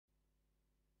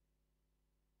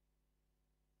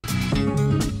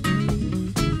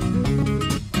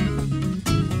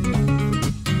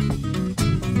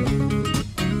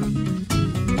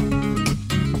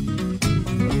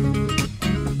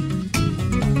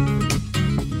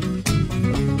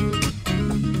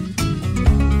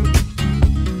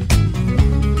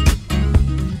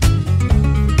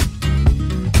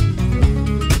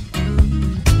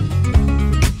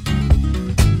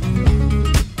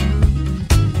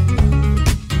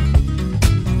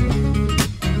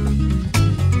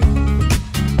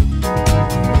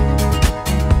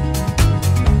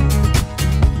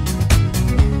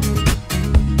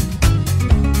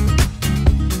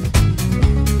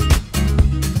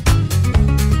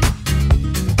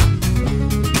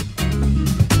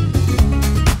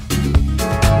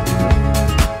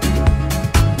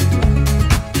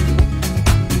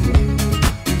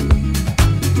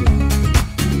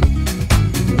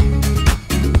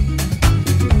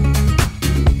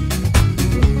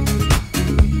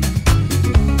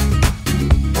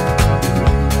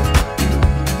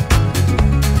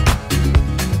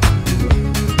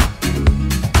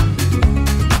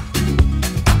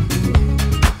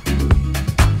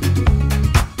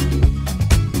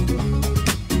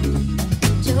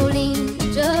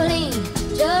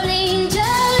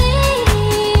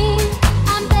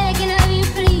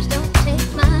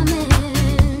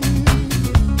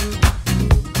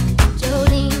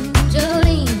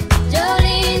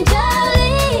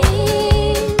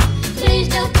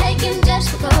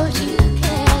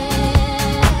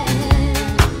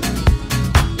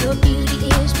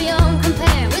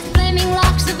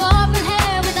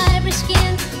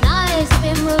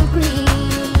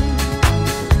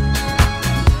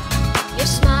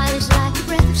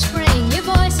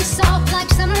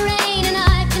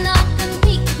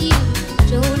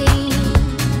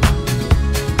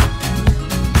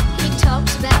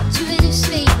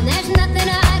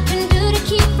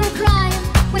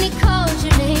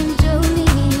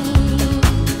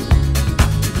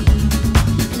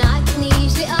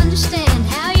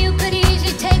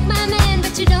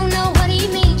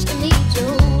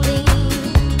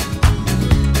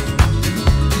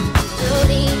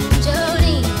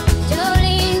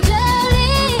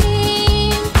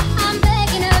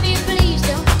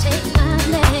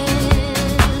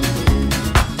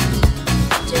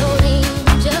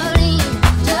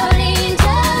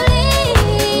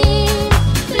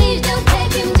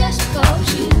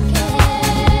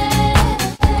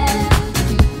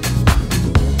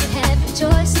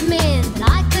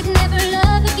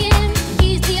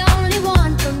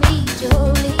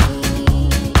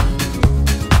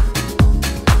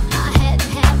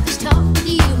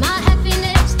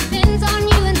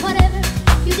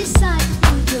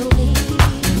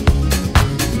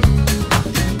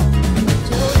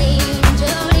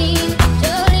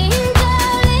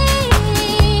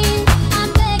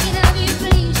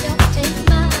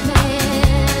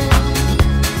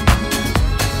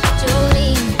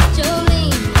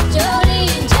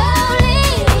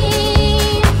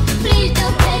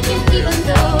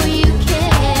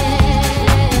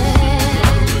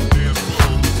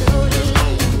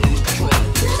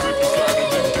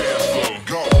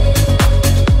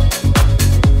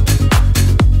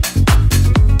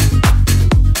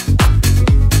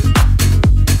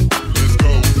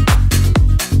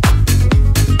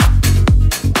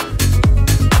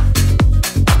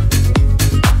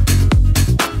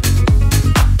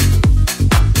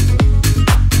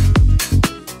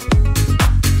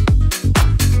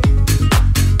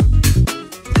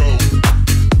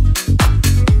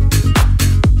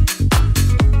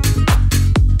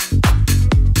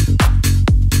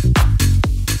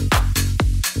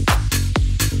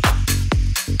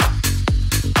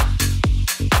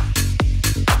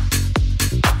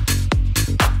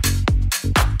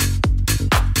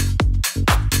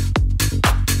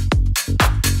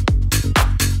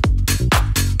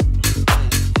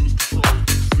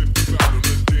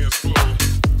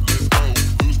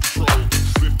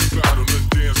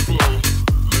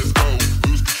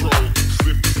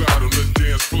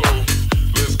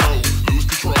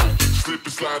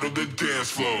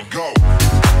floor. Go.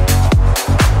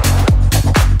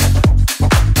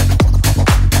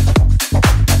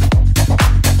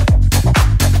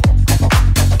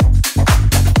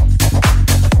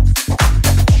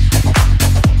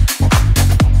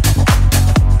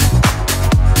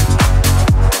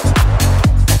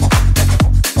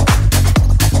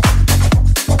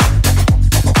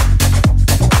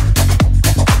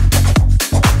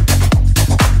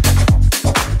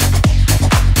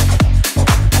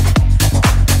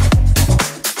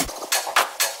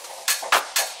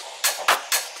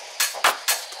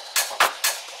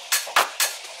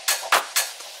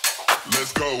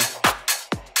 Let's go.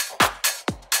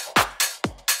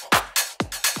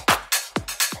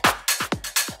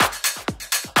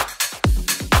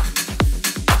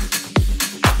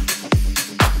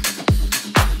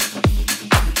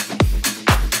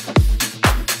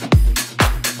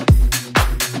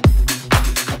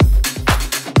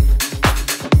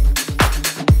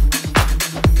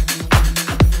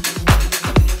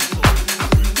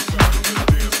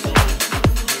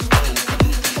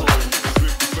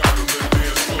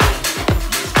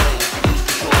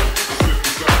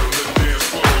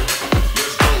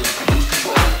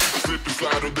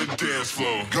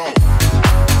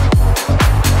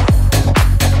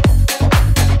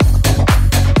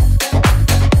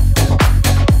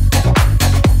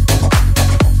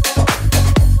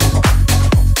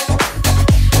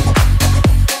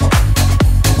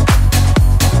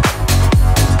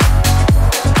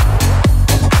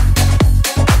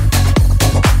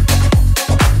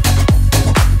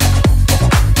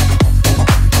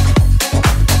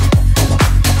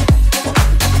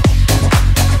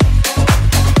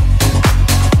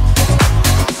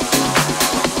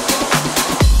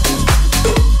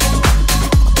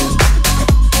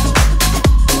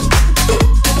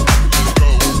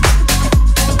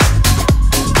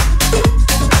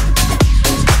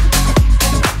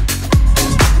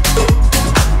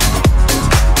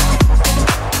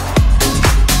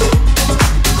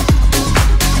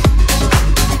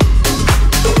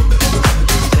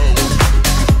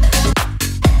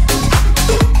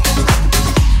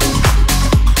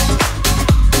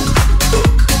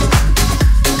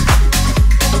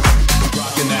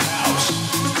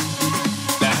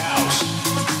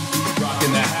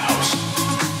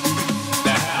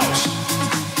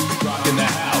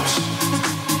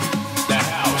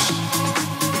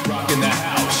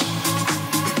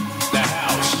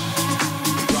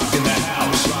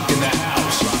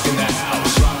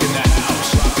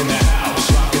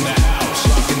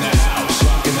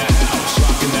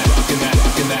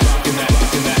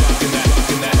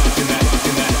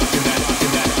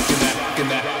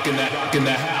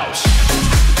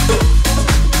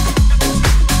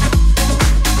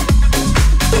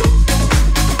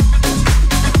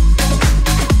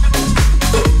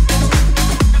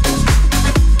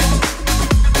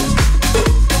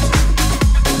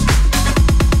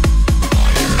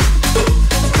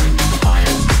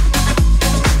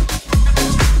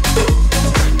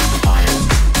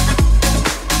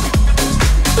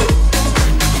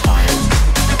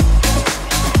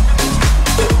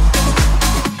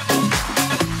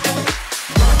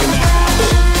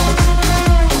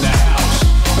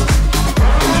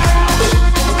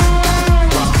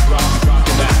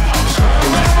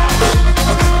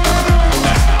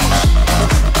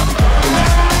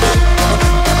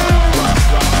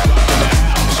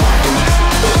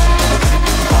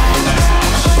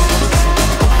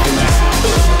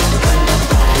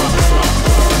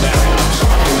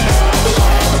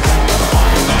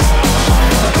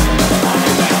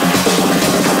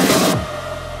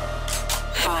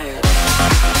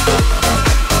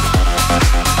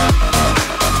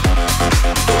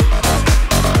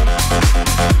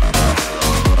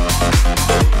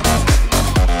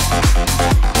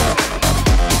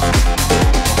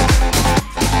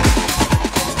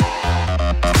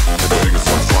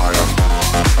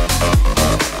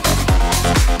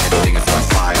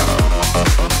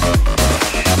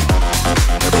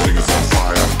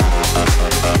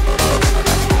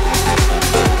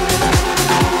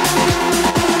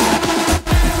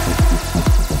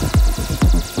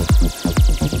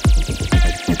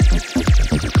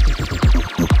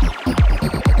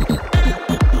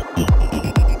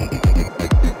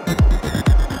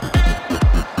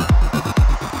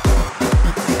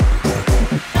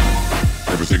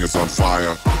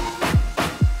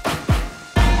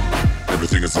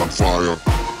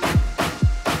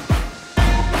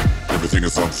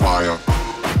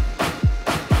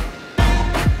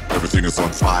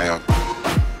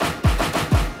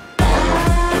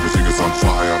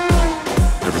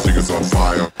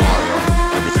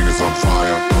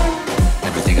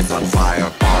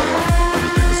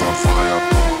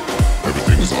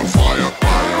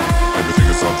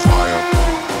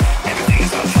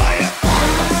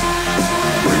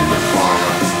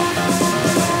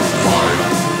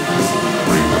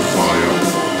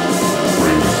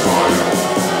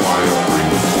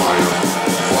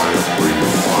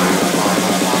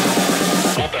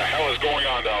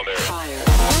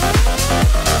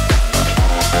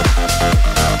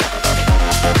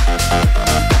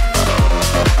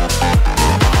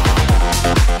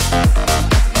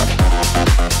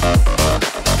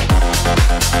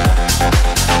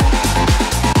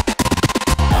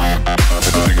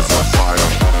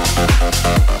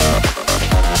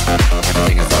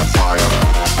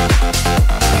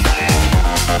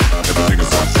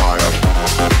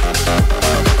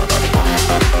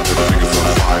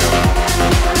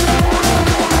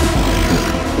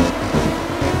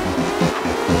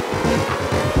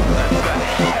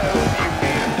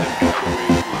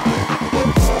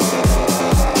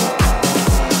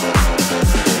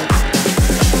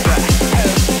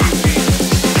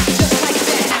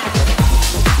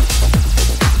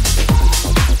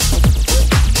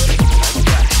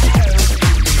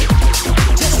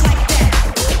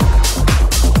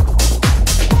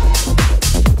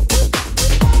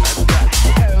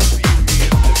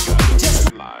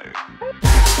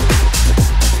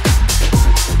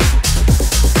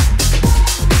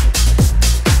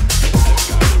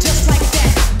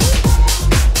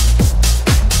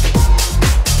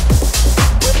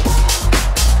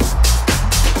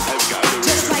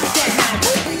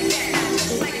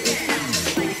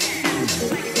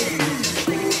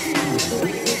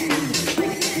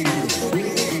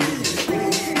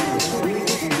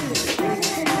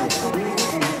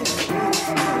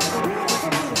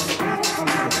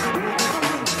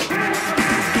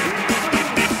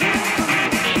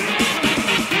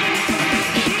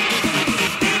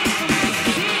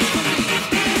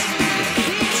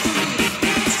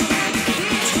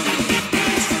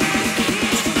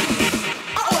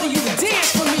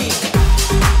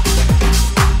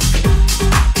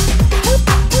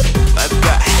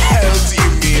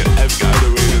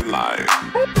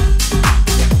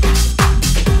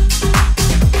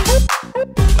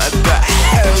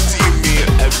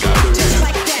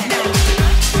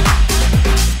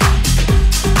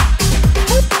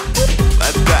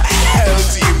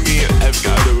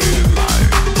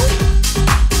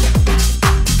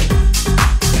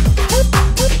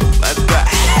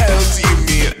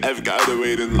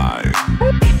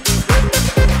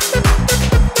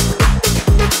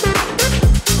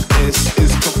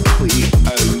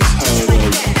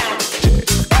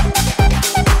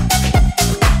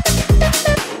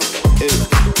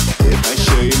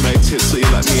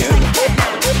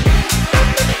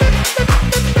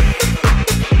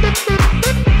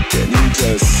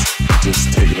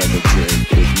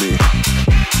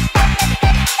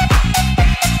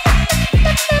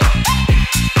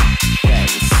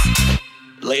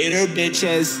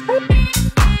 bitches.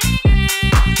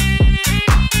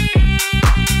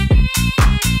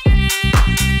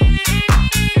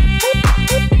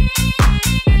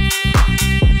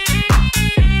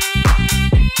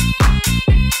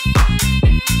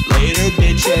 Later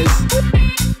bitches.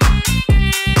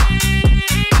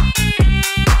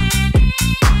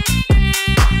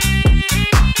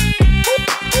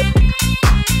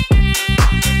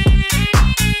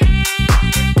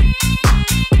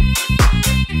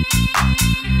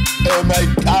 Oh my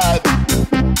God.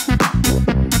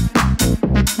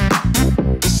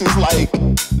 This is like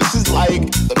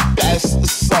the best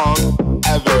song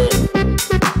ever.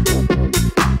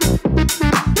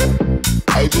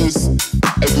 I just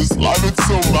love it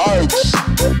so much.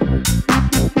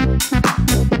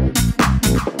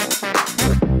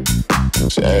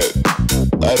 Shit,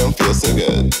 I don't feel so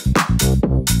good.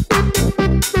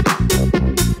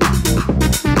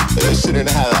 I shouldn't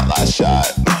have that last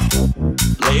shot.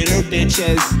 Later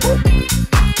bitches.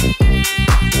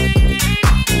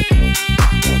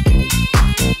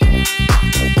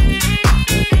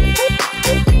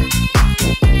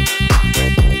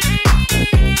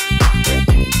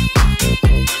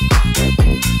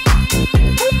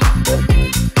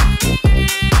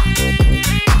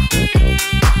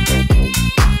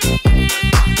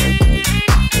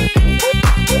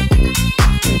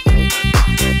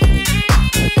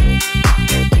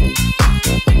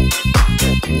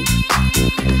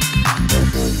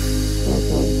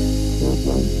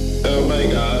 Oh my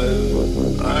God,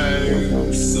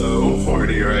 I'm so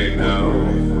horny right now.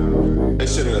 I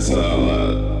shouldn't have said that out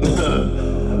loud.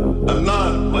 I'm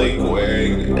not like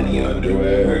wearing any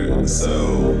underwear,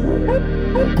 so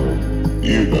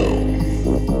you know.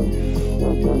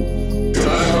 Can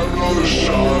I have another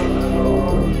shot?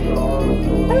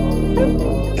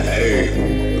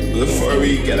 Hey, before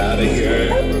we get out of here,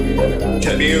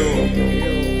 can you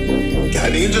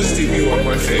just do me one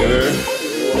more favor?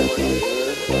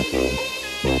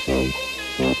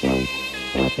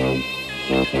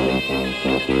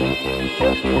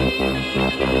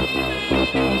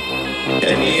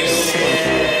 Can you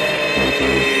say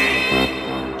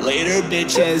later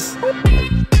bitches?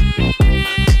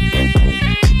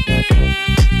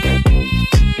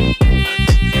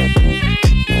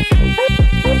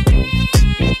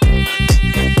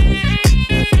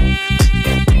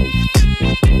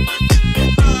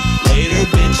 Later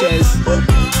bitches.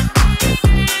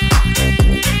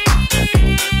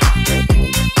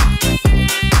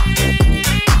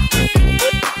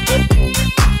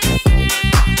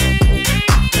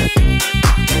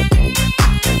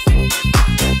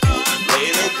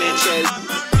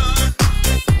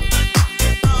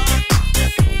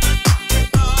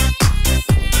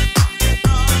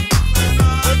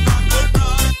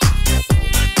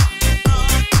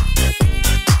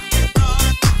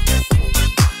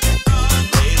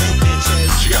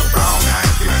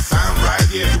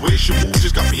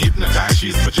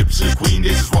 She's my gypsy queen,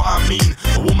 this is what I mean.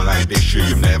 A woman like this sure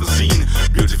you've never seen.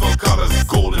 Beautiful colors,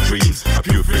 golden dreams. A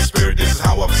pure free spirit, this is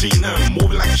how I've seen her.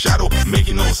 Moving like a shadow,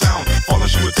 making no sound. Falling,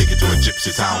 she will take you to a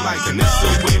gypsy town. Like an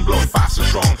instant wind blowing fast and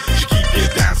strong. She keep you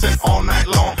dancing all night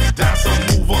long. Dance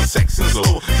and move on, sex and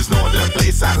slow. There's no other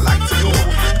place I'd like to go.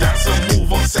 Dance and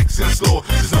move on, sex and slow.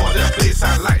 There's no other place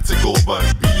I'd like to go but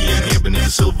being here beneath the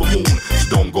silver moon. So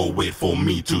don't go wait for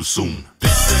me too soon.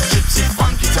 This is gypsy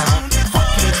funky town.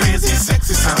 Fucking crazy,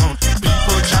 sexy sound.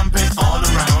 People jumping all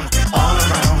around, all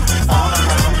around, all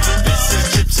around. This is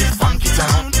gypsy funky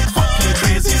town. Fucking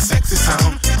crazy, sexy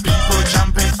sound. People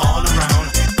jumping all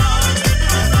around.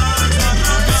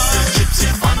 This is gypsy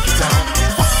funky town.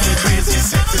 Fucking crazy,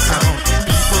 sexy sound.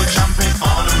 People jumping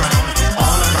all around,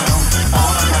 all around,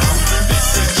 all around.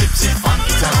 This is gypsy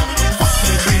funky town.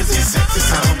 Fucking crazy, sexy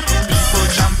sound. People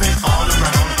jumping all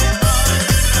around.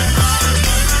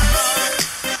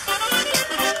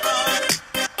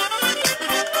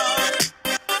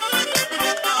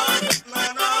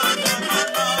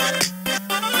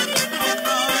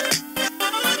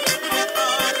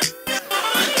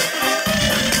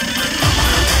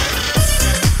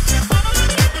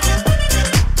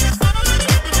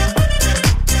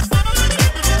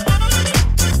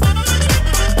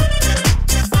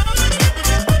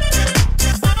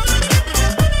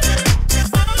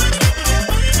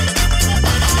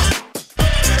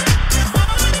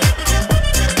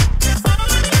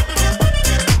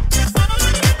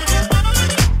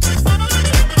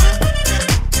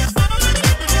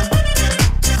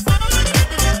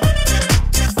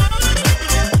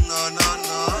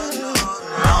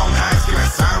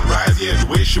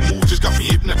 got me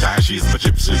hypnotized. She's my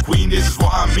gypsy queen, this is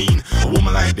what I mean. A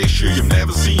woman like this, sure you've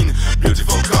never seen.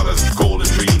 Beautiful colors, golden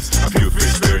dreams. A pure free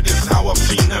spirit, this is how I've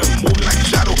seen her. Moving like a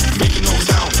shadow, making no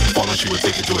sound. Falling, she would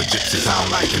take it to a gypsy town.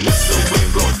 Like a mist of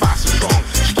wind blowing fast and strong.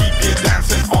 She keep you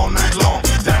dancing all night long.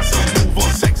 Dance and move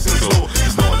on, sex and slow.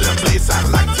 There's no other place I'd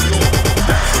like to go.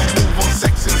 Dance and move on,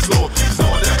 sex and slow. There's no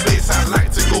other place I'd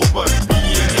like to go. But be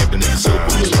in heaven if it's so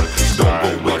cool. Don't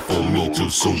go wait for me too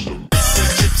soon. This is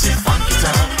gypsy funky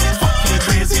town. Fucking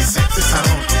crazy sexy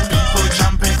sound. People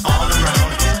jumping all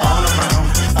around, all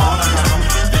around, all around.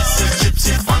 This is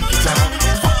gypsy funky town.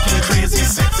 Fucking crazy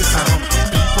sexy sound.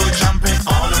 People jumping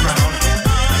all around.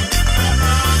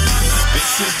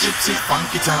 This is gypsy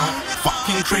funky town.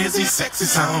 Fucking crazy sexy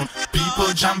sound.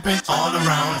 People jumping all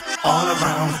around, all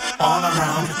around, all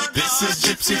around. This is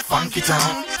gypsy funky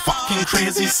town. Fucking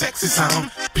crazy sexy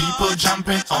sound. People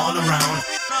jumping all around.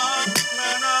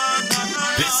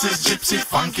 This is gypsy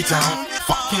funky town.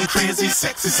 Fucking crazy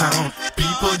sexy sound.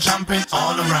 People jumping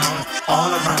all around,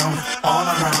 all around, all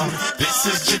around. This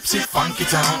is gypsy funky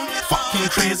town. Fucking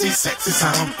crazy sexy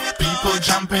sound. People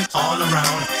jumping all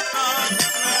around.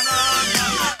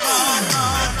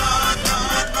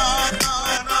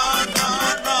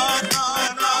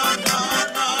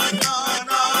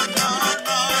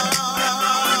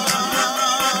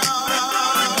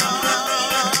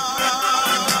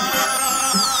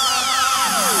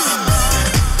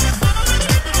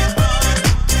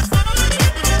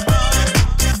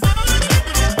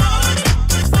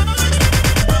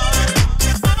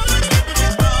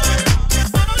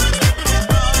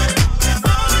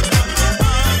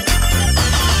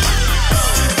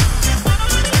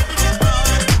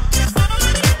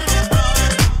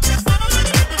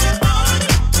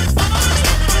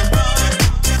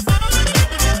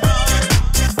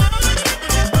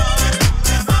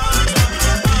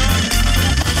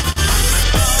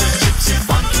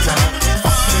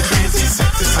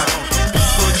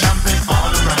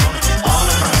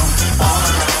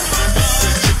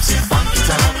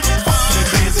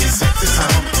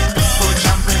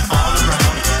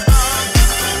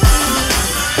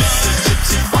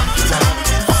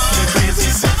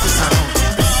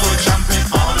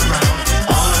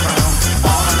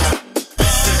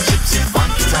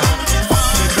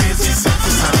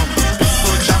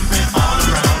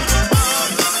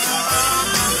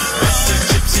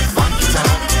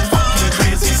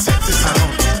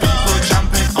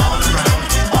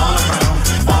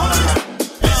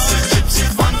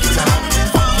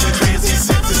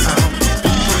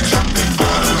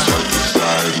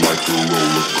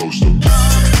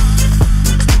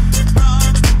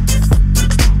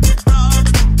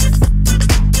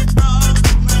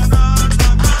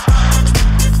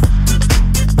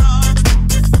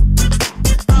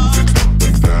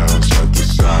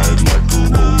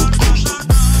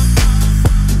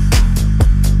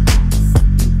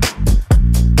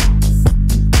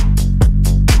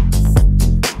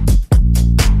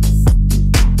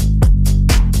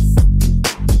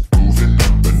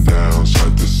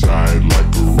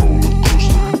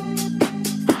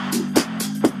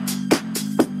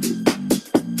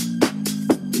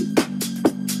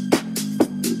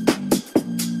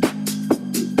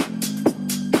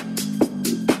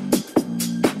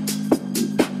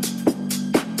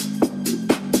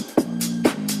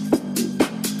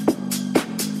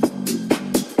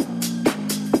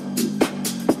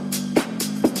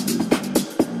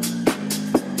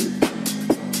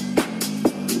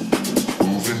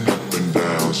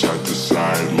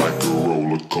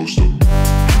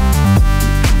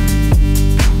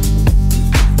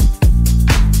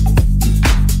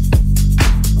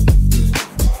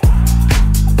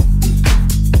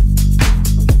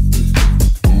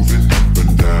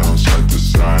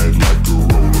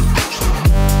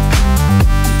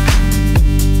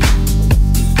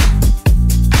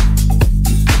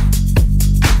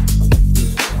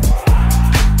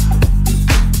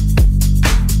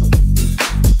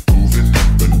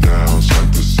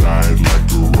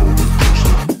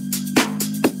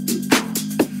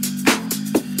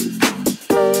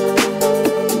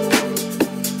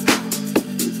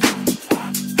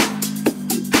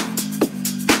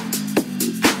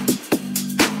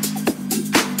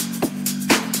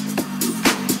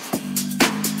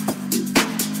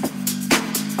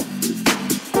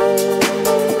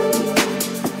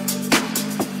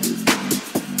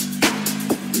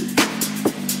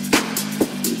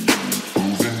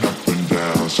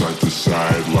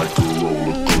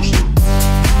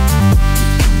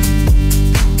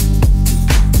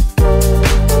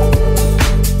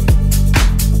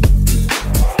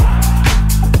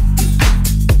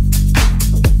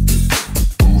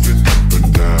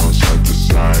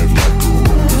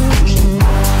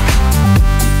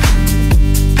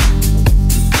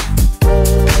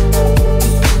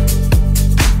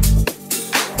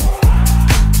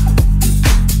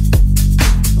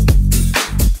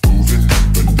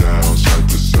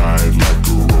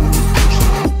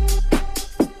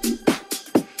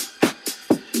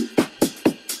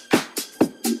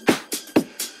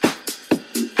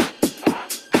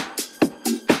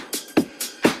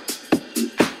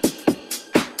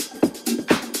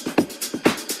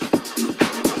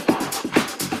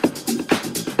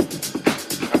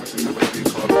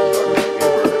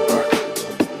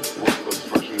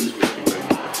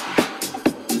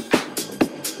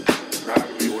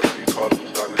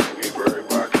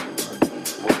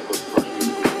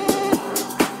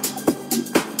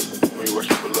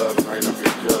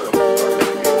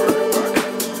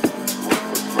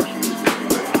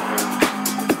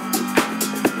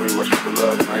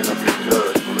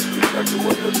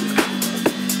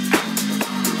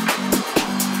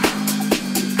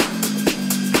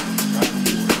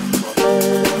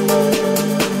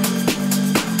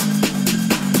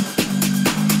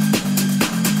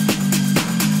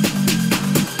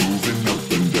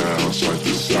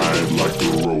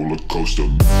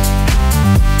 coaster.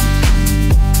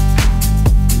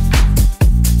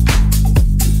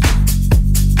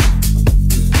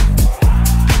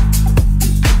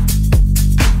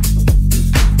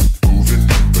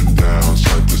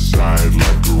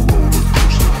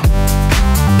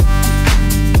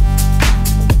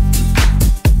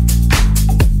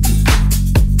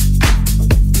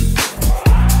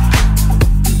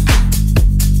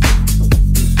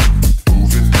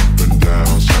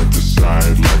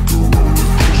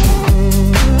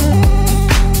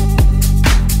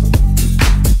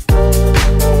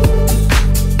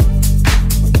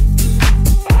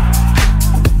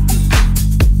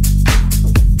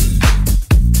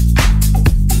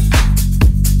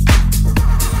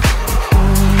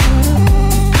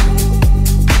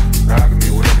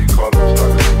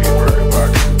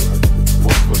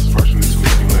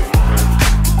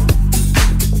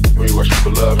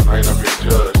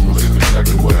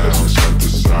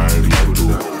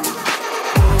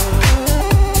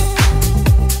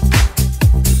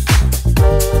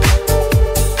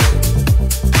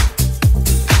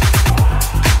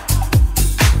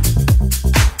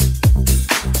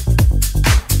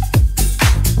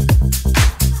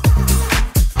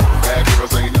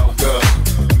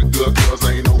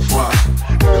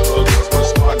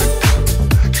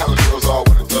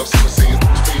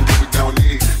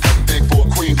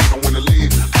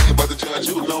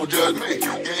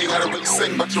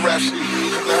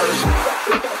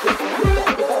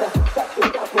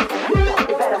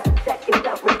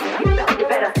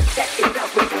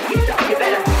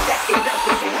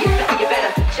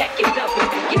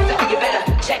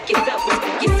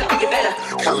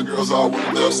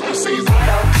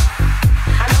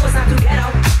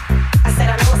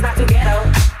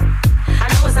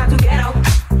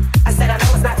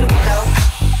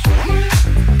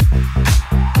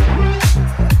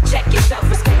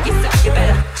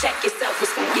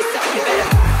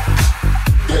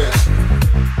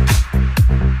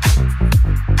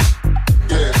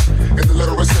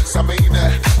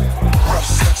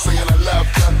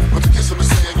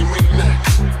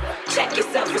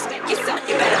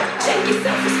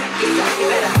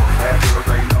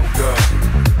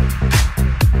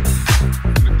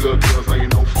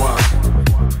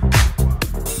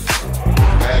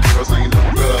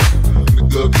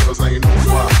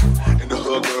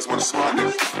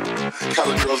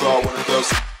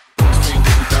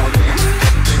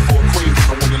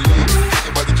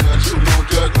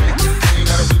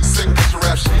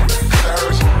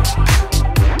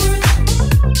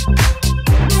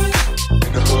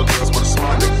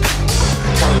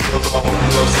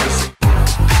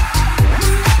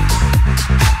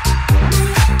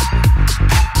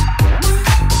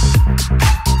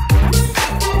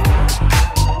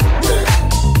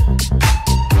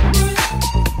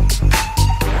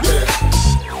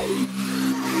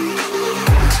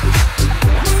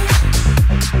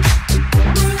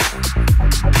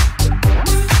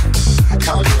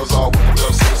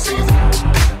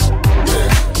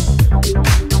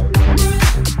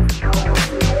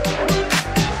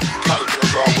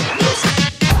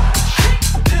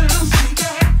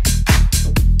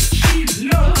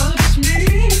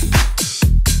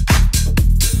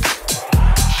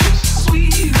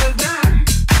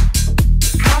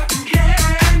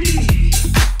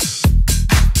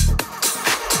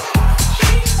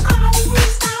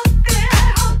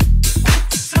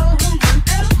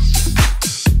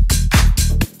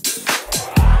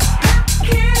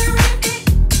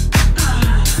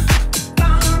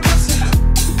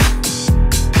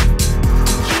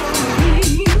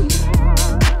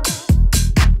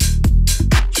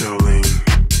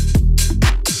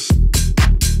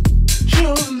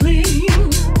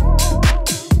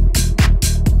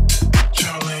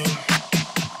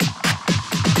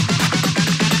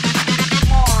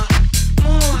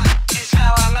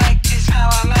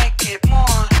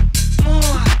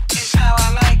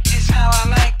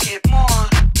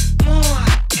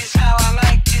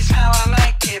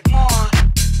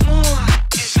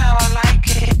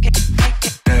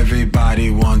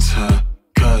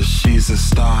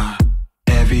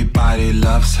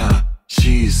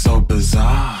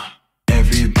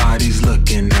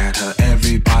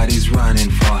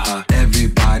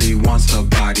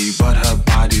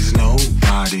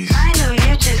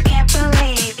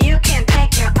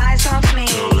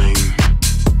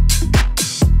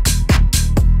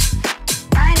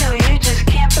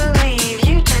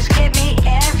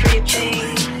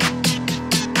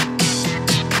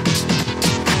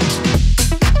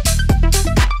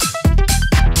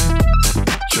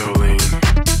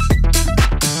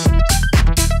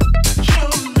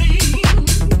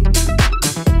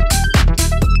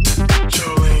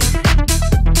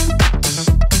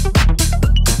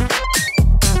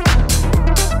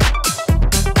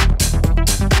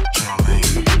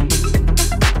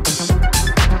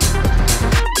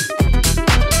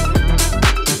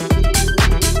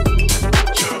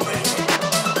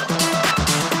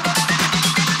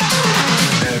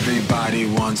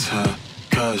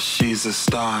 she's a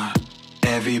star.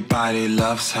 Everybody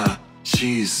loves her,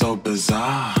 she's so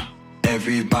bizarre.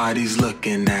 Everybody's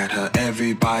looking at her,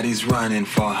 everybody's running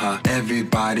for her.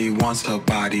 Everybody wants her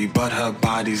body, but her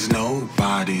body's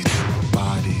nobody's.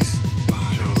 Bodies.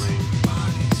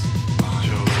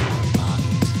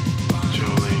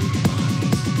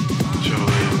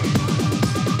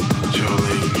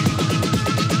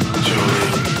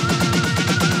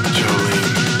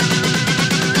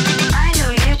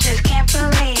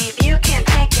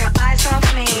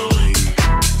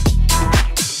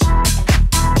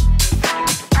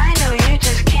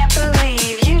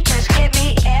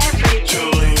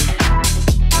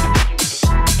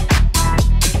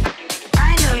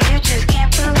 I know you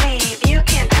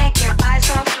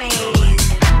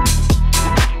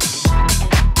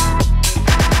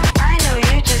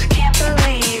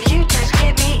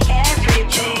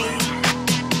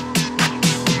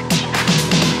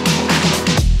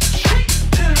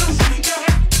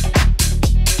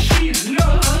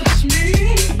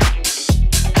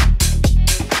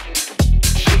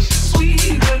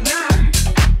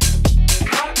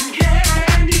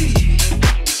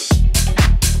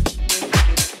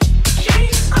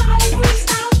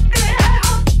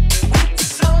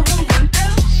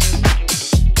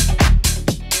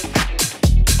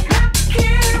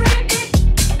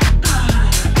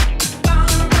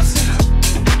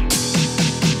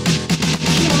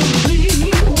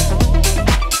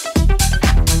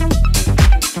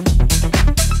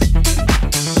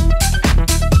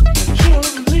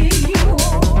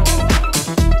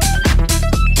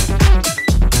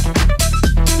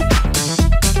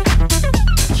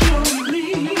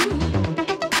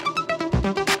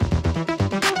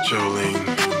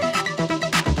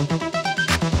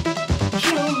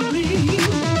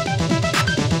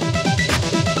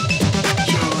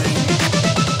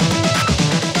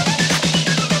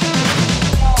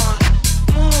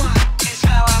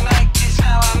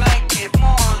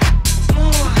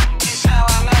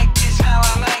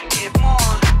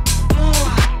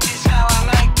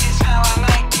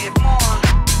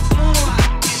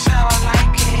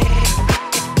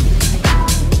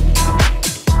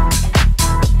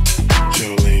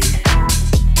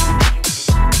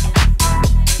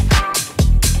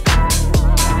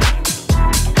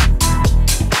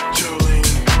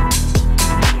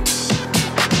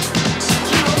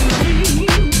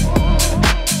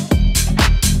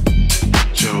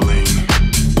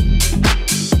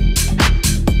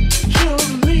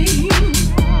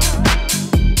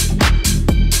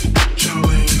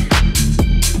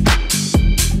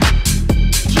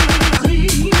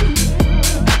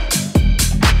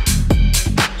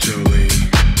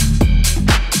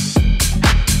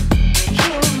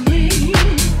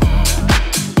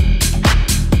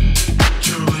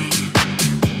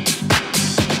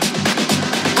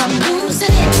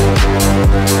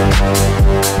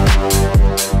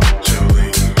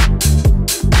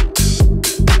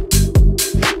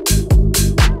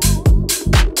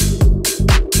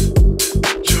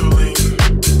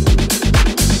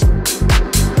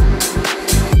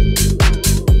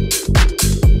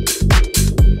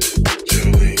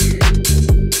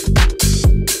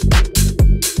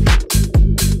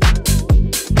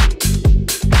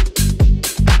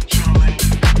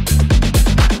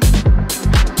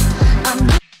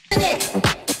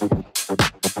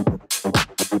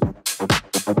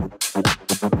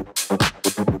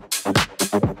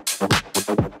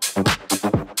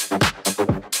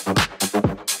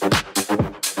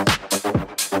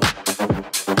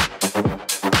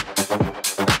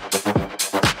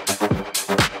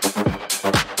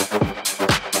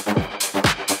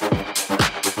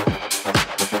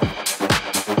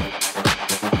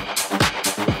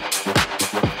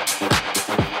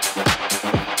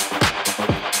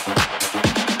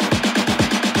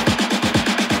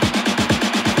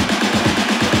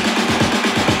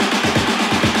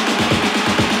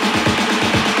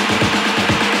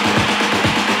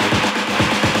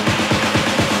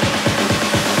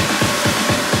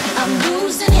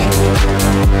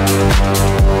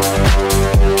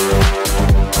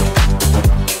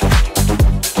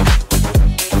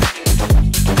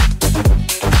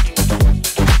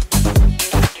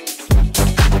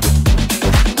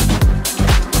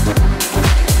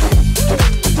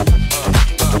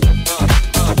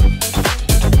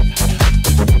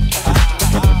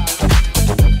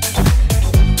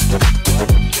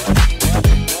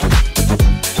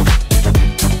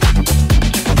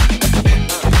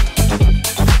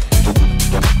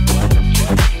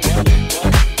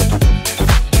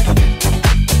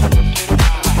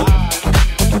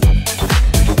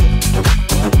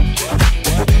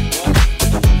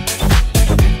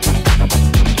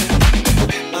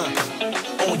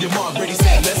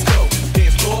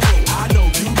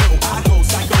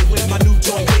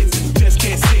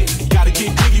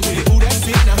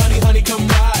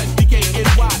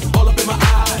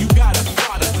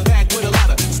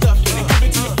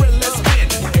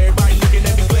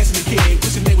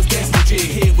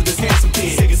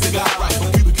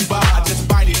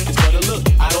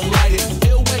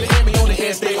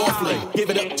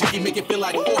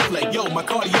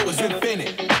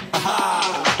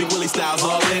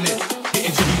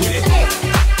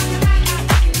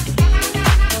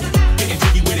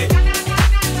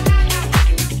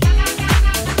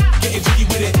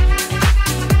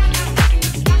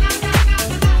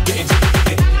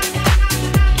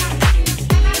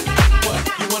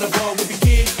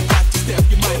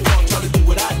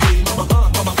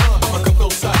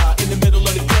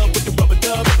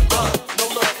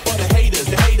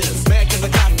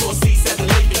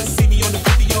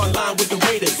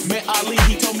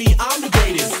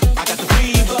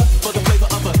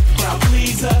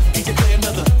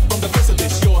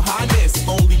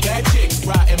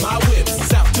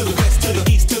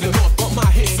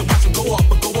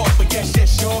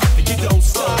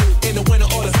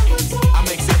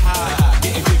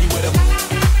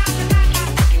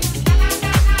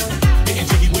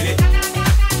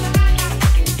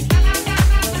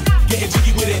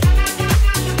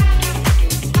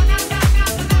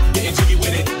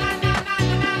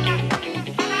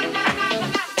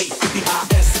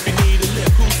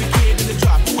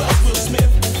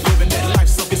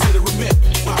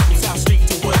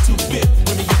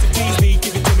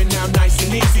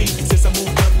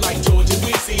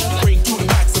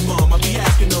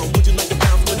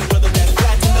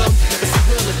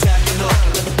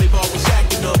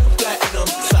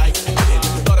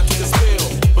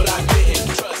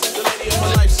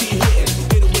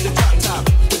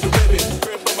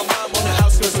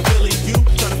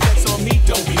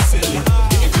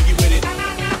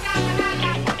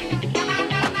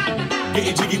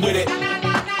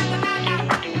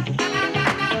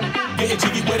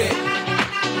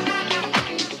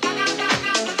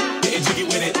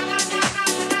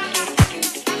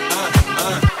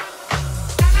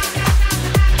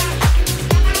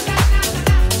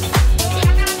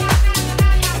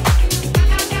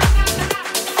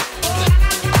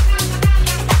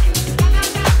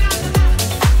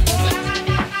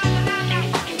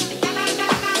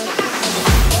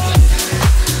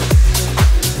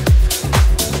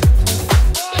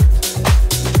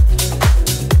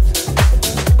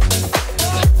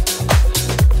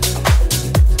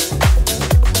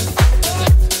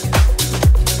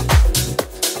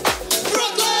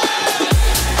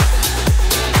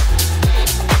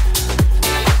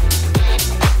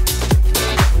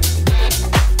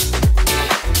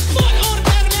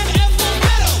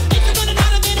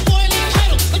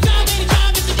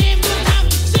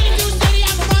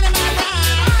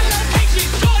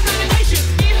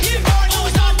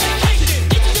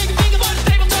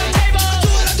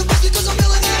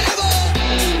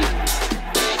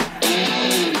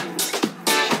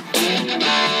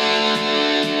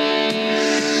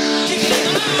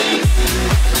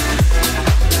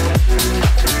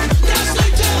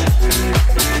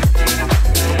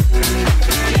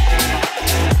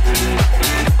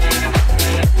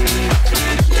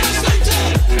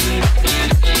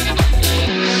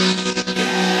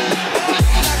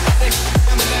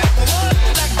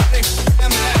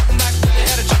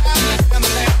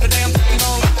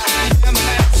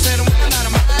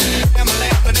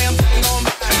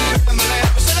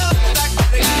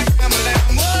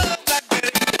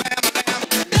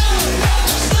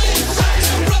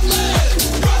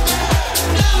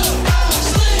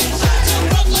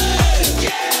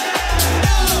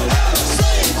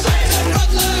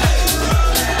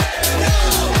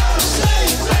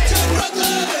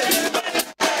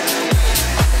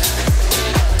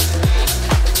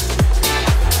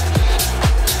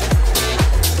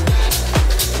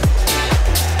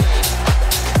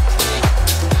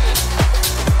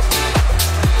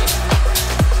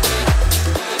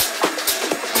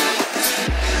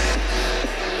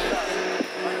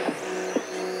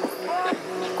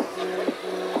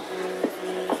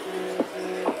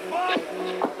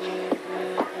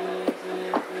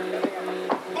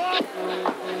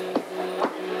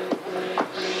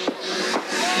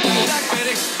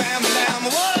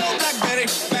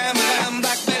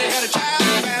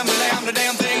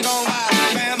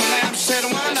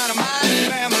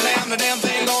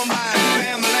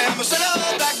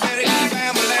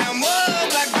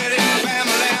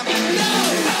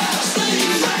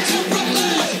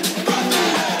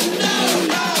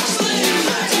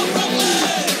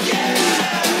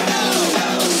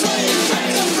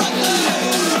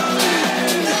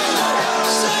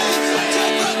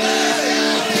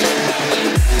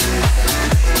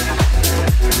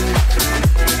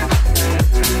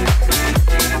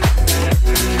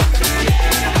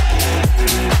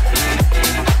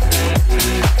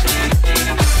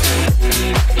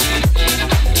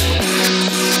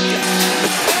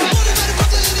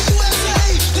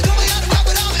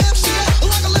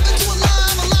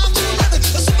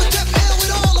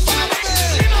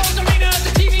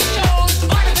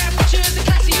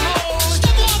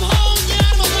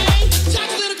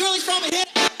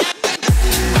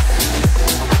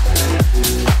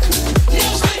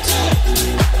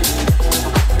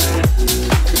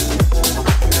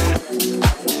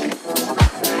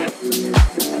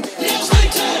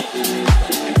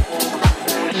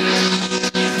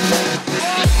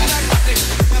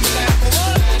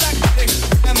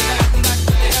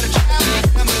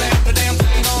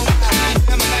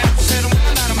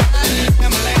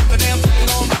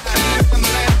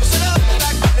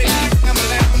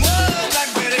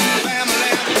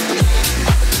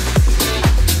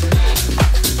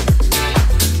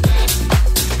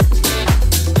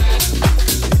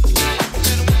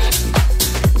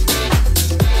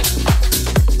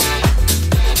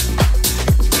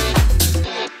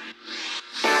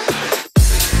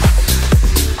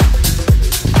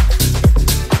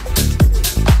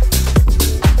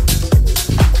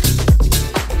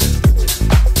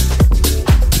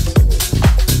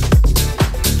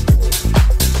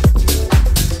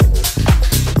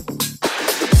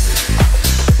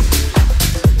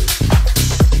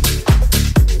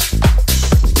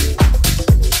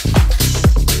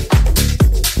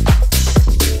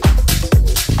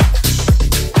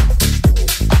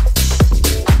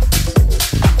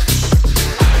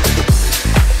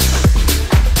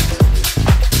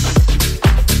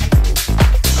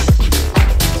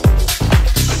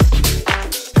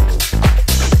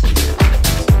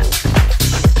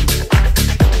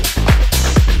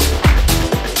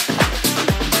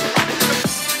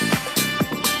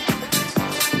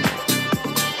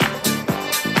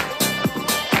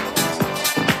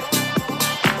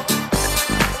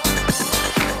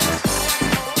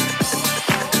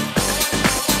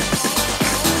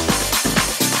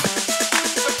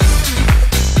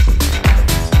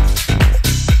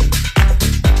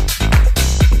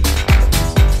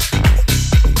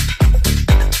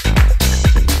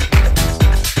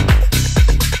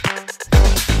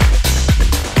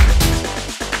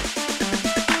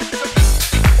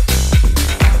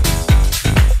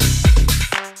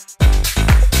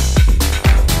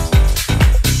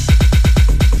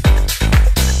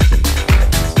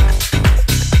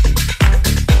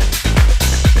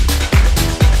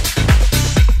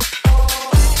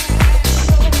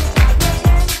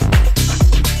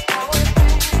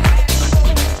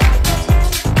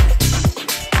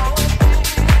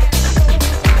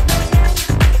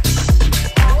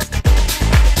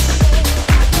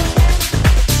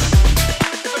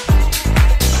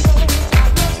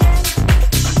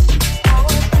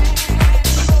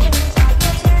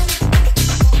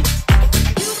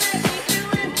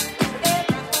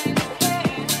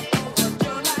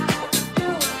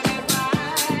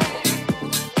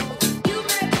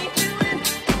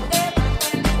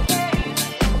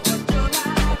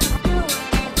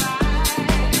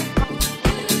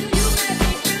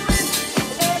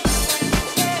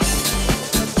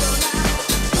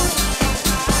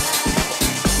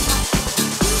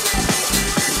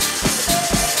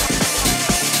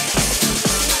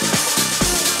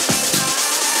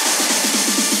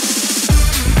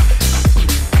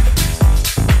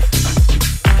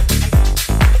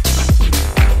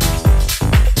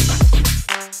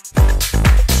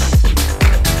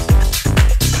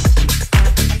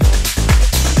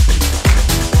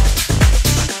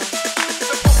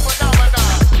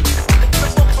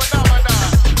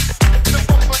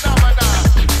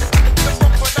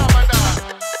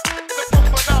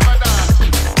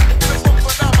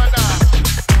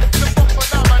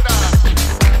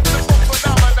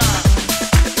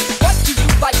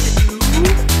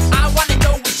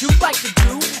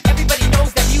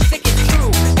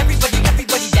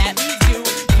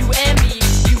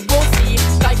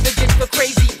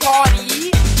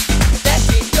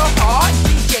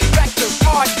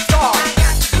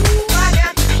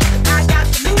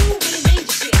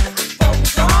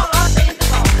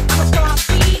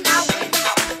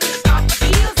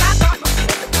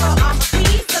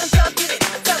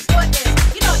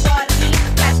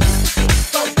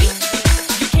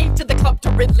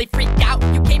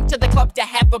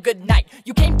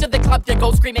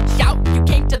scream and shout. You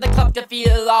came to the club to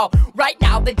feel all right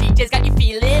now. The DJ's got you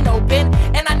feeling open,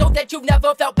 and I know that you've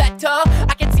never felt better.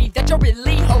 I can see that you're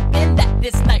really hoping that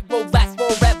this night will last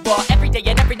forever. Every day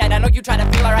and every night I know you try to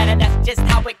feel alright, and that's just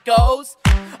how it goes.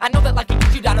 I know that life can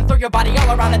get you down and throw your body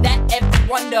all around, and that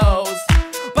everyone knows.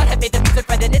 But have faith in music,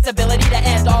 friend, and its ability to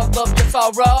end all of your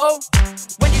sorrow.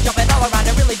 When you're jumping all around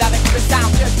and really vibing to the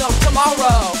sound, there's no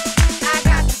tomorrow. I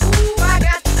got the groove, I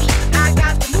got the beat, I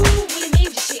got the move, we need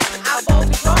your shit. I'll both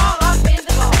be raw up in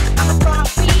the ball. I'm a prom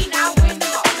queen, I win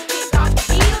them all. Kick off the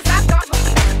heels, I got my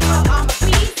feet. I'm a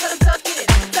queen, so I'm tucking it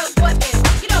in. So what then?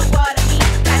 You know what I mean?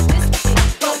 That's this the shit,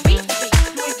 go beat the beat.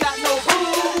 You ain't got no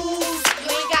rules,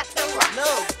 you ain't got the rock. No,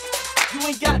 you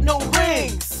ain't got no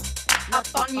rings up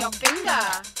on your finger.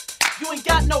 You ain't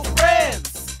got no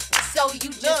friends, so you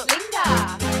just linger.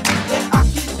 Yeah, I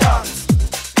can dance.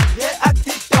 Yeah, I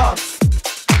did dance.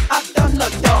 I've done the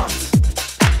dance.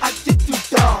 I did do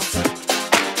dance.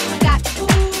 You got the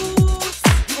boots.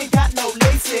 You ain't got no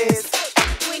laces.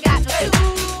 You ain't got no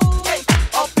shoes. Hey,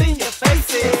 up in your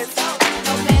faces.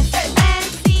 No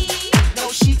fancy. No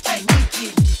chic-y,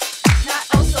 wicky. Not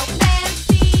oh so fancy.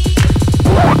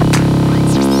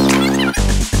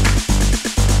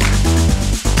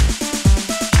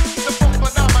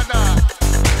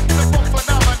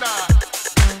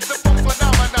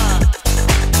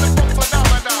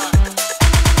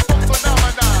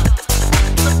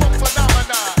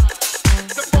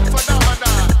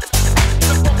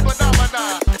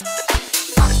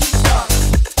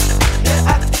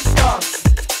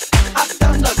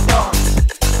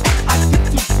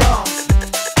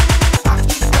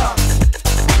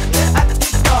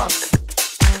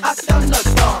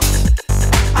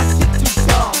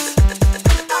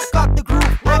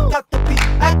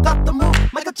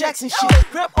 Jackson shit.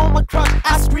 Grab on my crotch,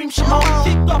 I scream Shimon.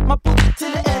 Kick off my booty to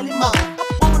the early morning.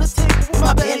 Up on the table with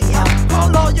my belly out.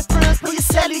 Call all your friends, pull your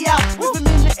celly out. Whip them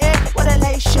in the air, what a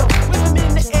late show. Whip them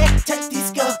in the air, take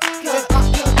these girls. Yeah, I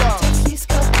can dance. Take these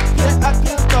girls. Yeah, I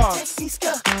can dance. Take these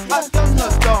girls. I can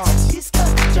dance. Take these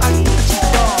girls. I can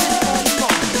dance.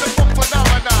 The boom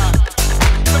phenomena.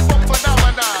 The boom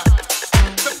phenomena.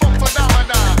 The boom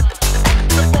phenomena.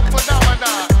 The boom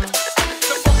phenomena.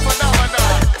 The boom phenomena.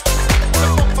 The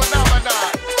boom phenomena.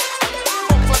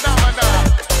 Boom phenomena.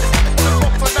 The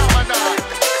boom phenomena.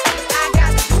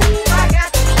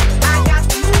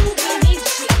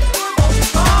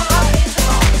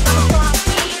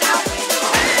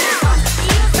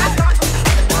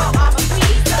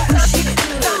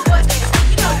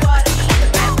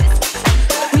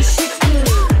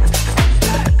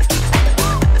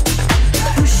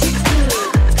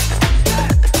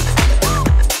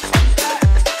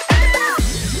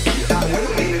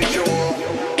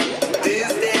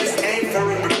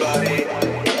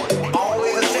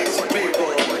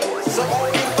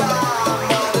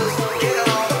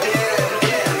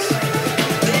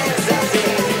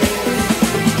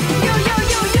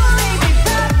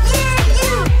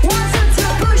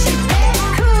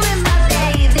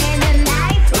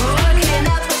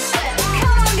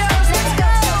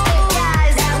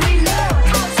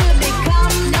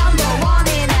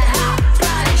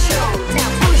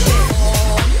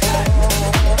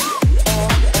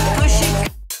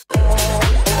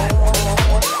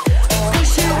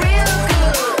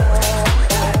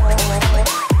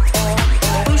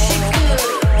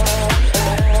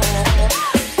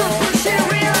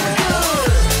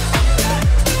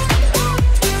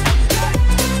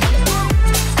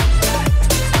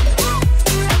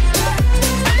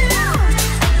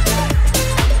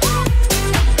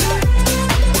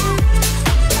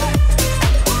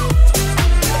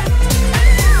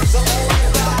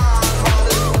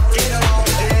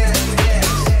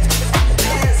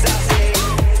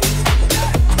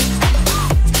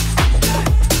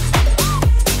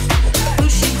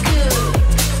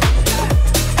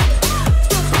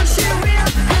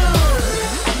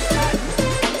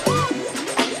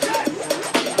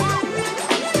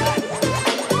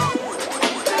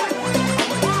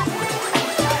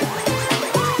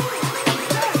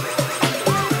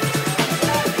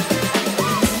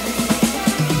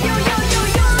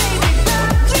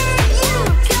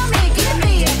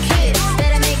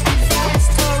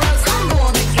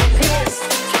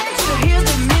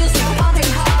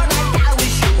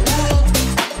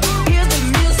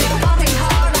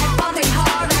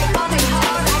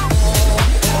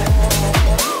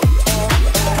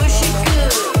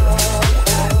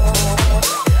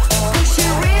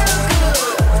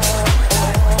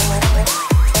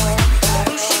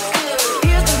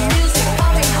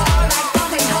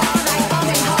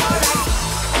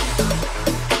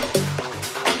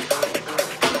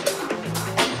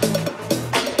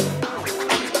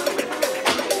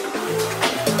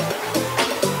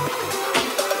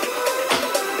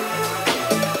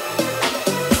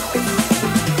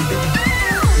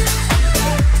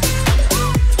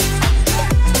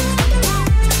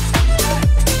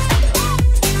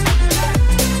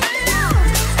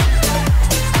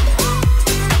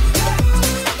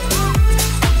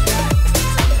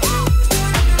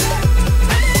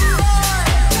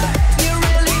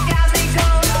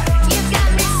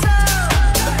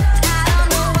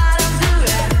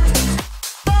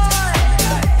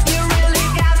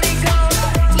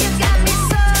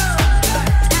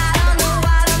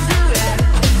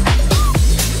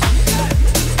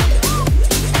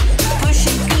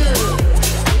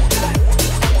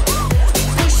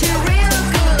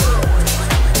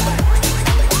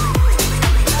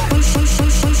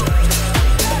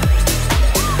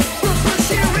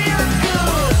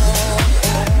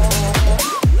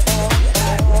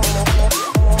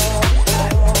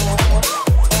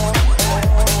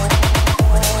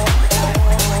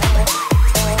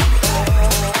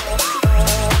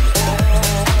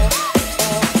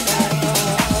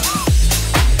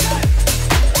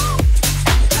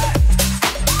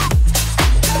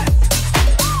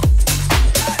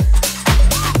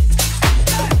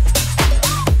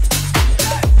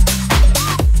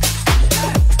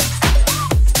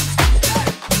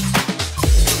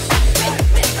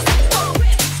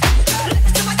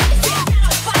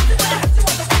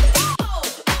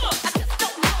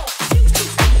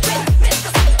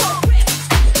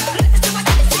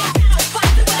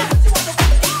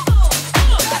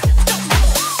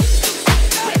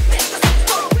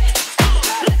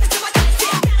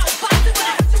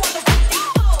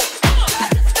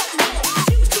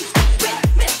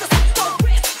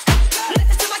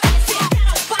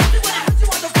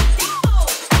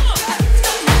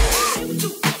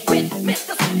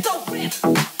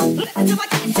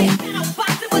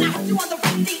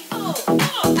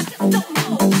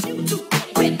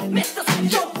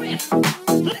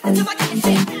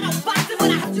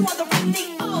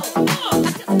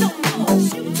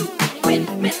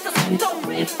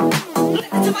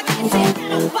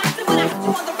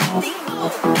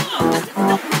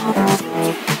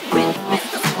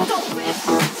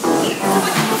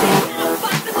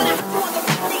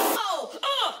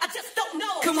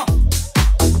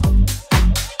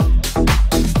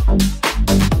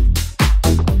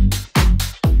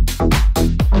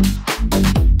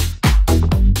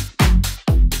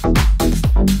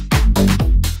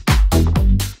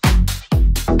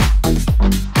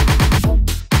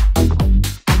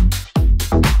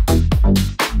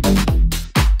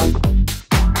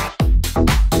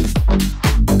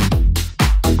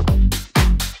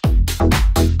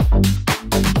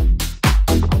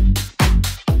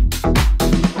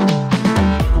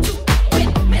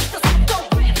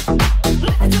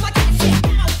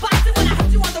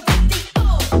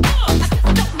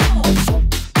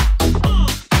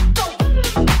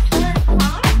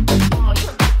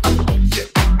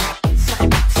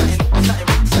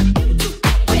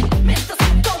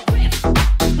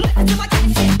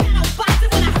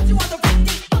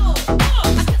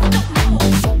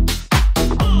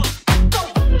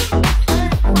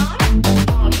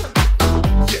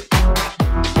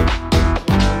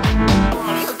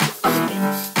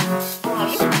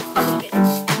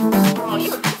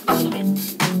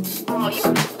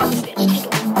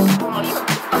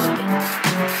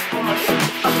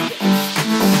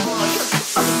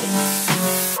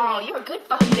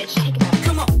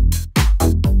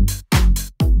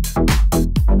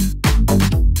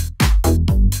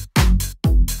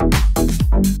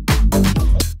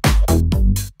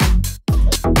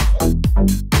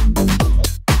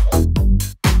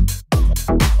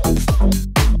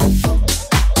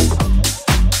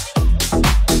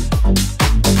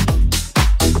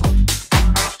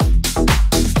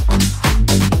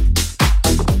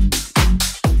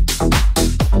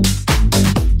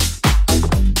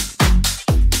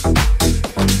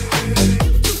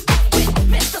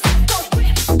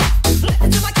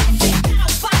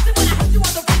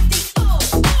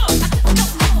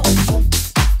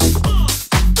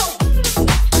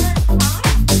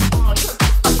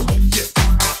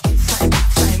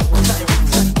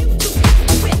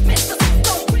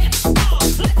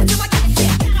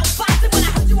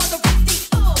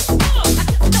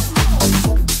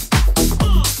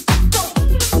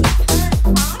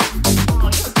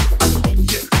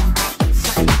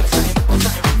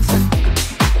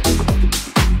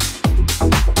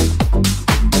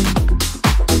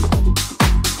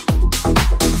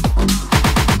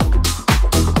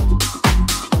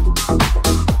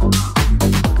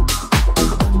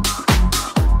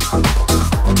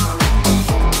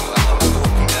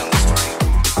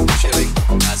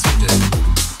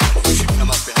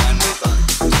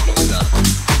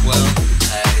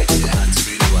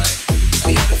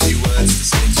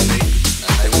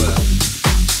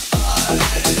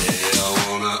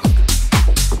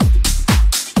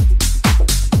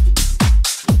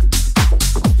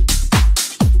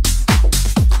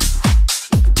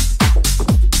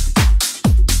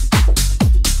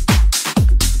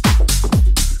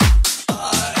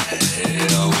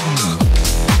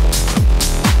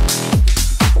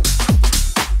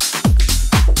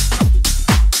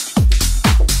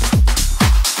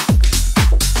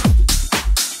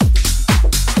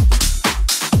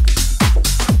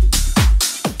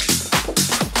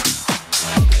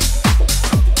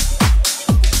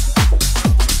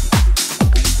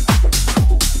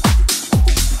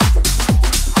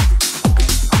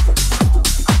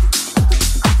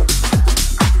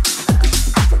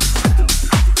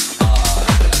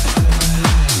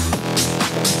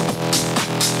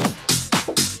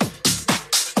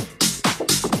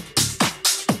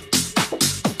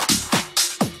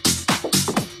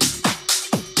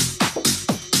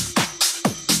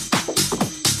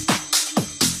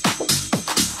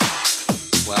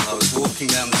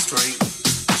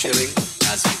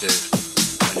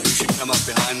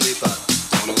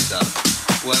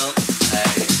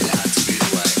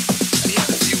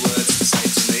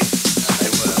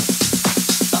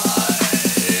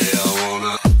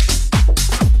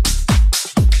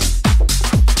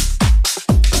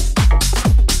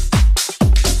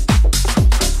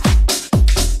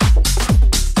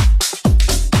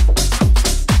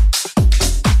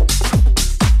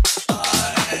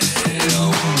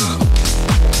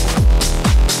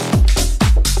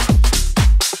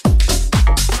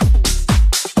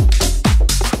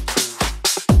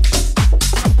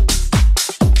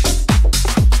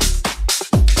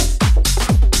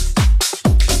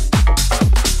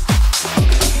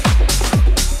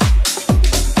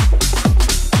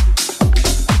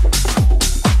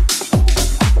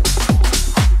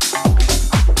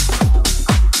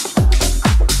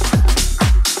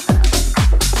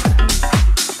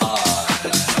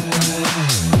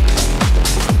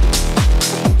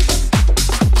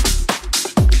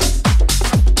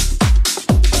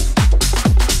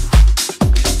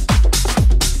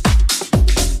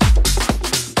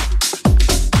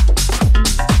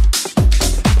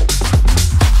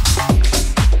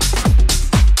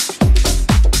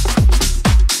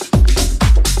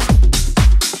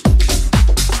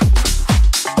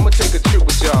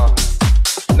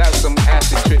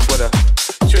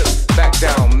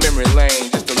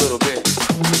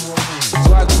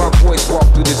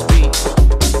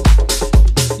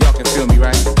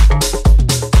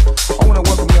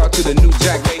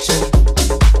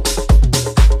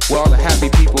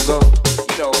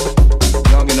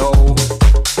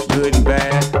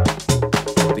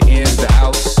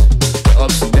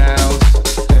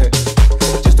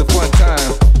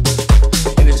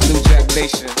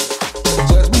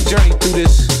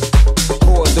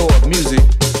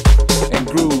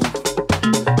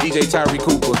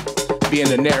 being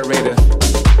the narrator.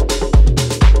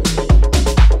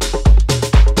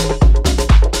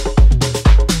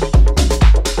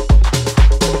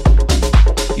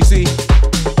 You see,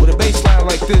 with a bass line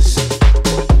like this,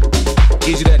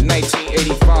 gives you that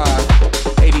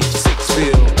 1985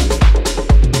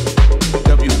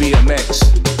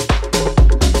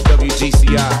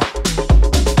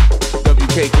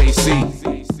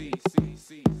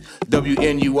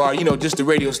 are, you know, just the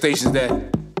radio stations that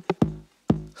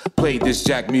played this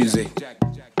Jack music.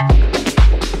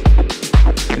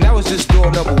 And that was just door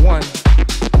number one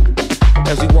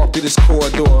as we walk through this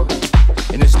corridor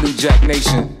in this new Jack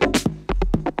Nation.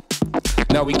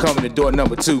 Now we coming to door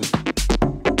number two.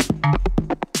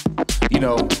 You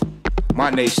know, my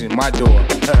nation, my door.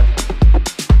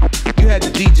 You had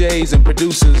the DJs and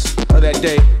producers of that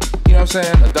day. You know what I'm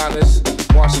saying? Adonis,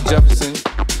 Marshall Jefferson,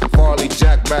 Farley,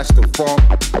 Jack Master, Funk.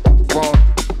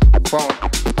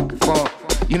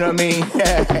 You know what I mean?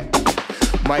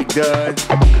 Mike Dunn,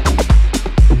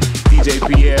 DJ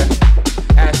Pierre,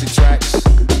 Acid Tracks.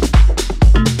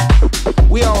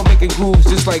 We all making grooves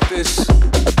just like this,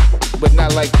 but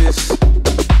not like this,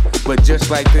 but just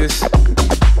like this.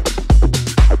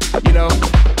 You know,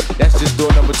 that's just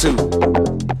door number two.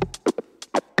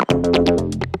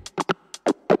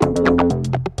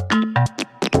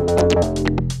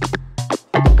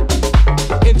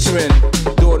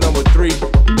 Entering door number three.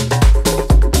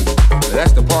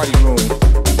 That's the party room.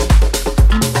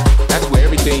 That's where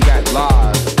everything got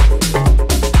live.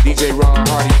 DJ Ron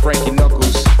Hardy, Frankie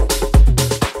Knuckles,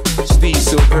 Steve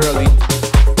Silk Hurley,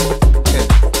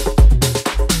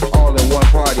 all in one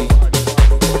party,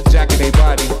 jacking their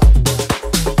body,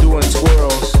 doing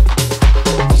twirls,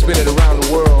 spinning around the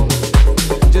world,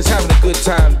 just having a good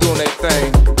time doing their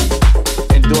thing.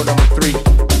 And door number three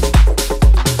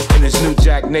in this new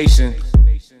Jack Nation.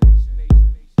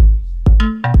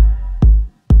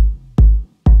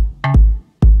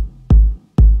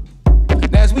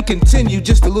 Continue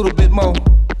just a little bit more.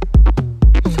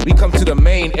 We come to the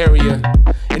main area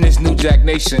in this new Jack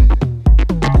Nation.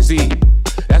 See,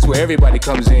 that's where everybody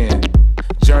comes in.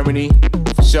 Germany,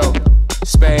 for sure.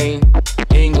 Spain,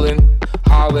 England,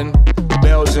 Holland,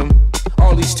 Belgium,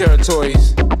 all these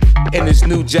territories in this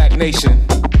new Jack Nation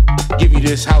give you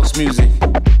this house music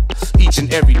each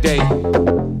and every day,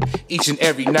 each and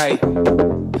every night,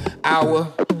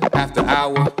 hour after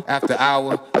hour after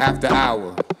hour after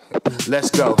hour. Let's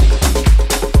go.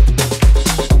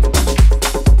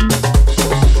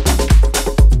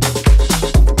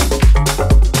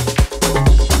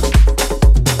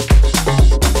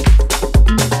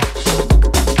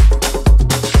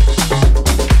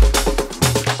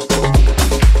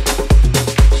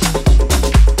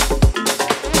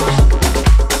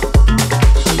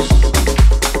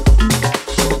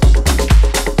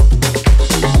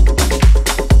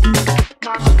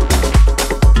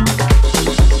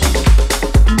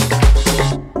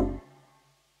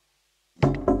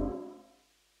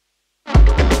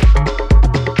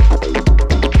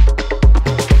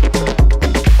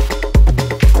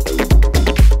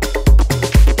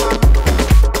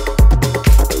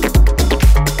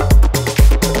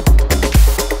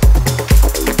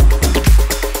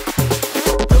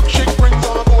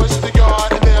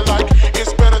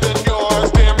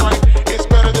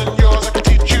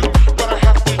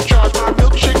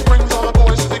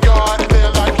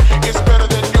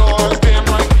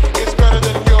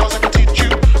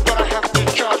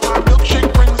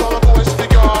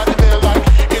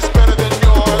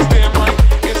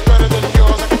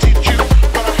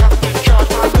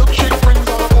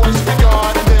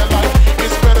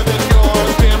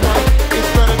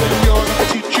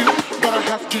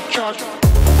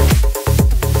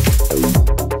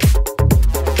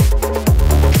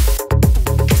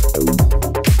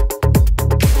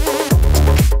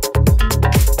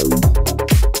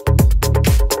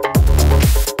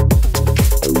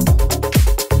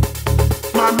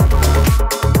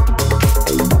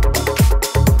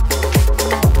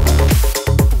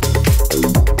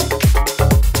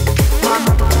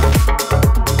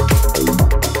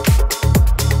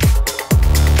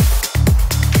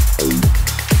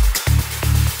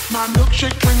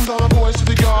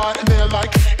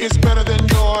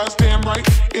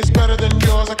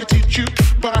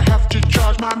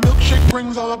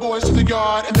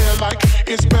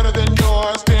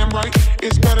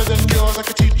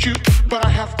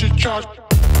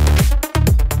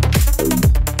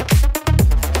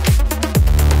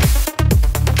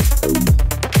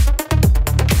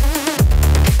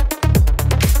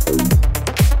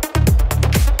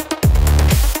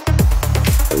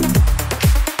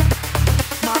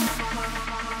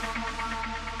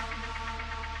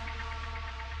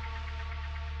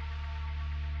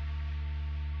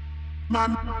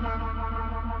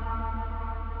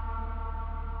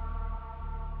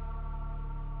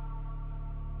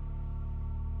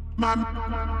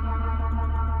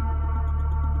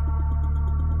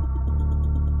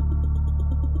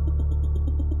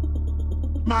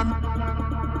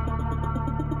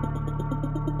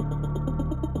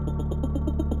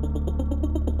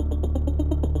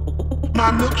 My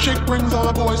milkshake brings all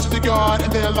the boys to the yard,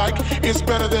 and they're like, it's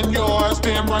better than yours.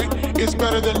 Damn right, it's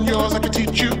better than yours. I can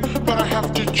teach you, but I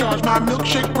have to charge. My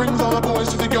milkshake brings all the boys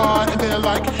to the yard, and they're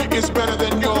like, it's better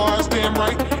than yours. Damn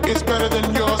right, it's better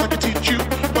than yours. I can teach you,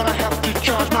 but I have to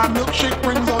charge. My milkshake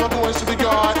brings all the boys to the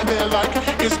yard, and they're like,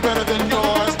 it's better than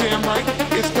yours. Damn right,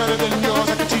 it's better than yours.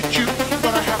 I can teach you,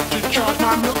 but I have to charge.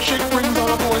 My milkshake brings all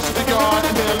the boys to the yard,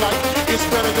 and they're like, it's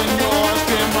better than yours.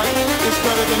 Damn right, it's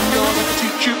better than yours. I can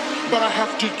teach you, but I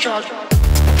have to charge.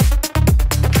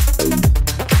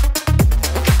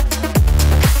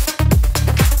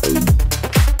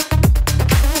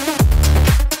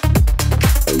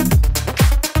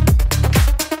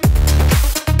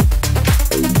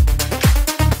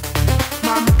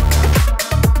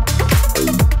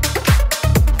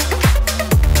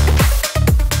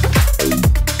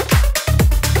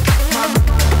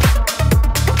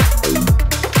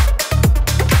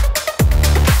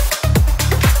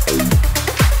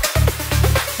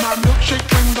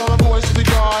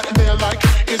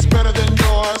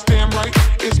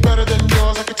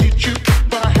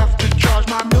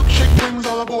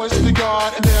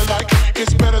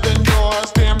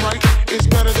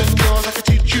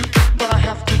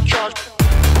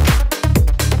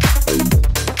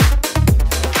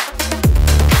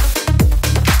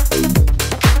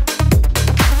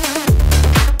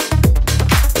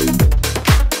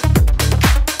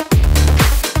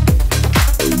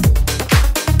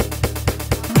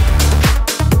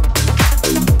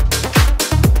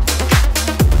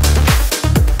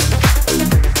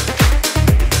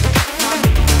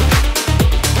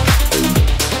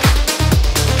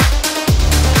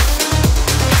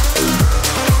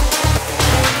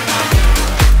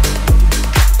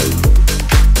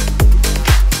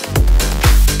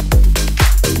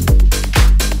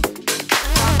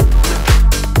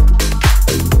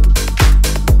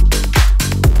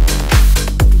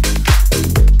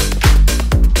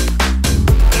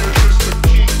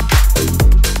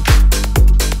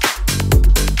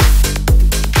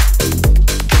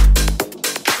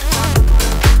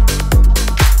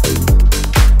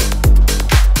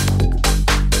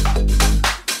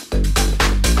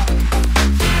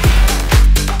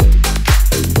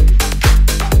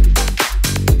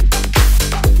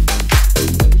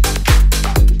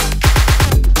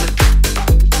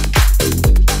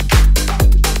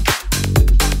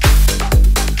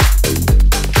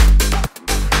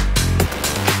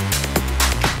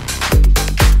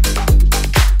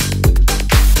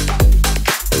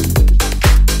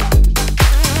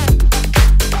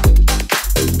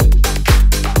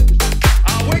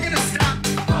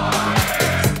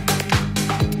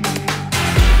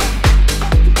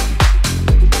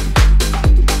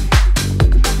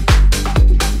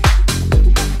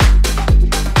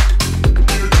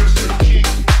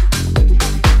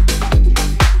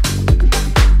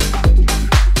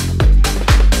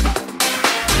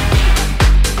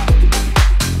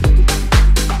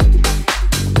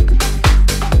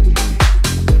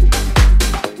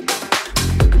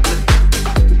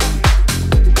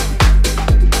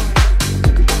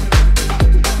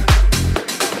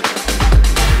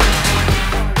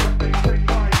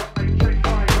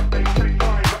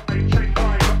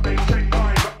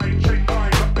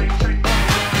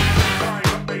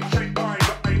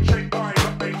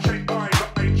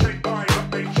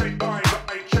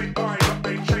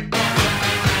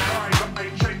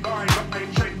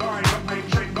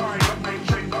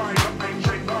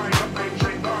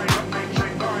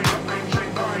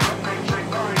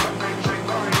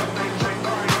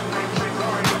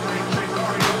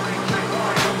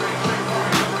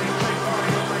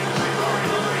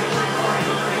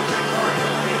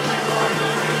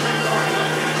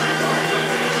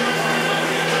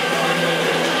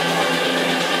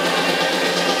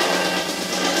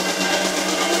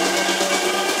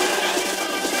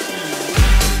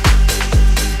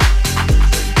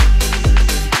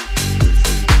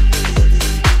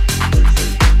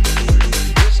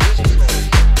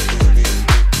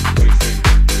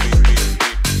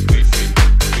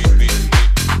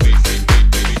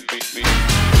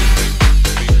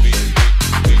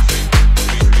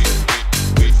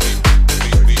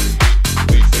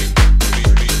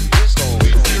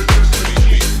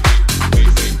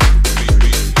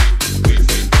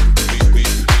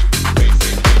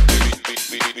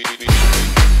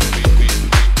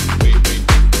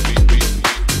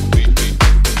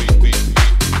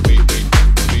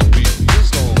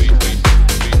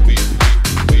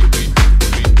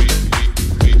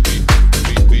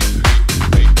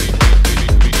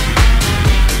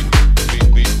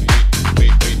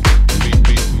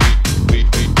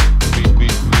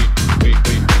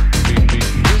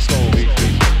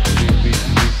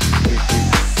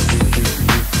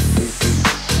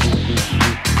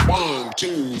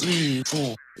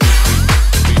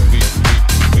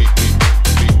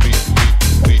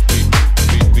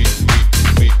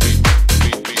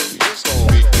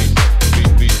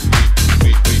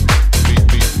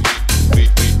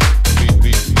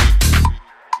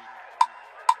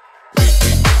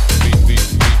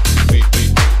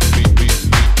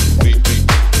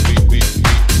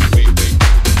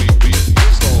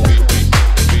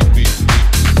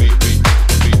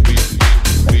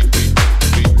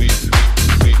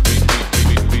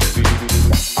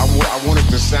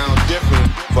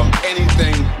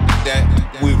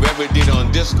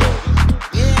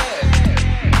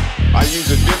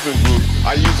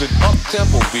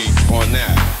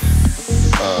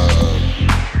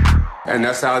 And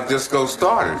that's how disco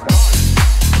started.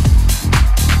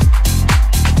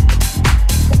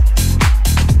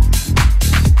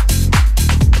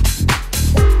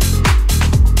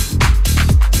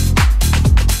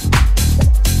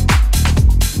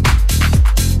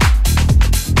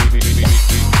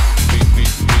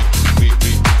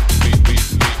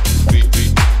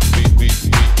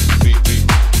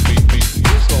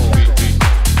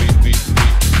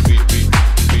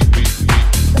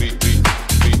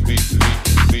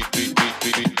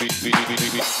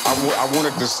 I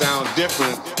wanted to sound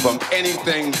different from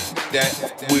anything that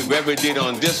we've ever did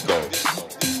on disco.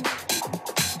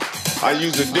 I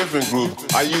use a different group.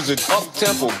 I use an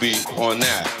up-tempo beat on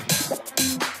that.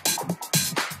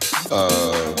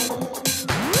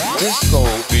 Disco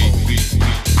beat.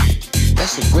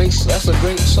 That's a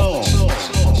great song.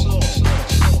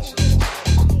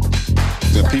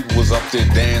 The people was up there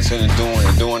dancing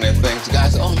and doing their things. The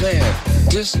guys, oh man,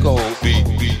 disco beat.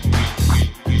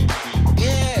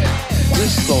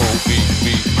 Disco beat.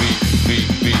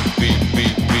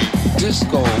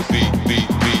 Disco beat.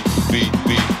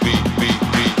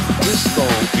 Disco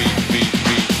beat.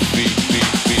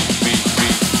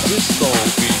 Disco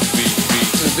beat.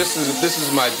 This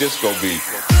is my disco beat.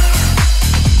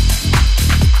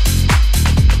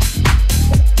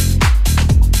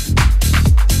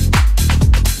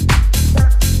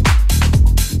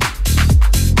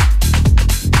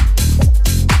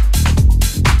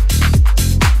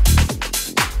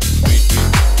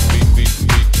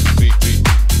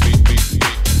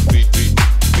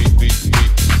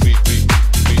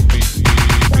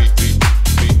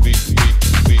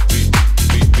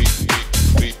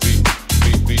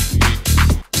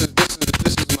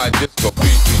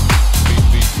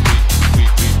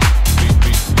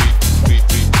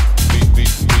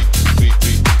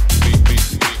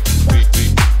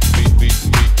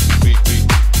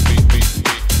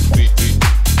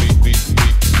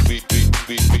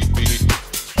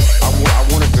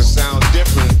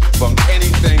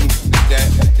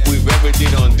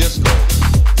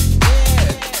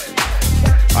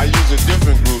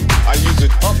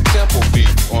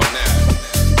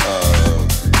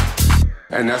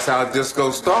 And that's how disco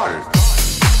started.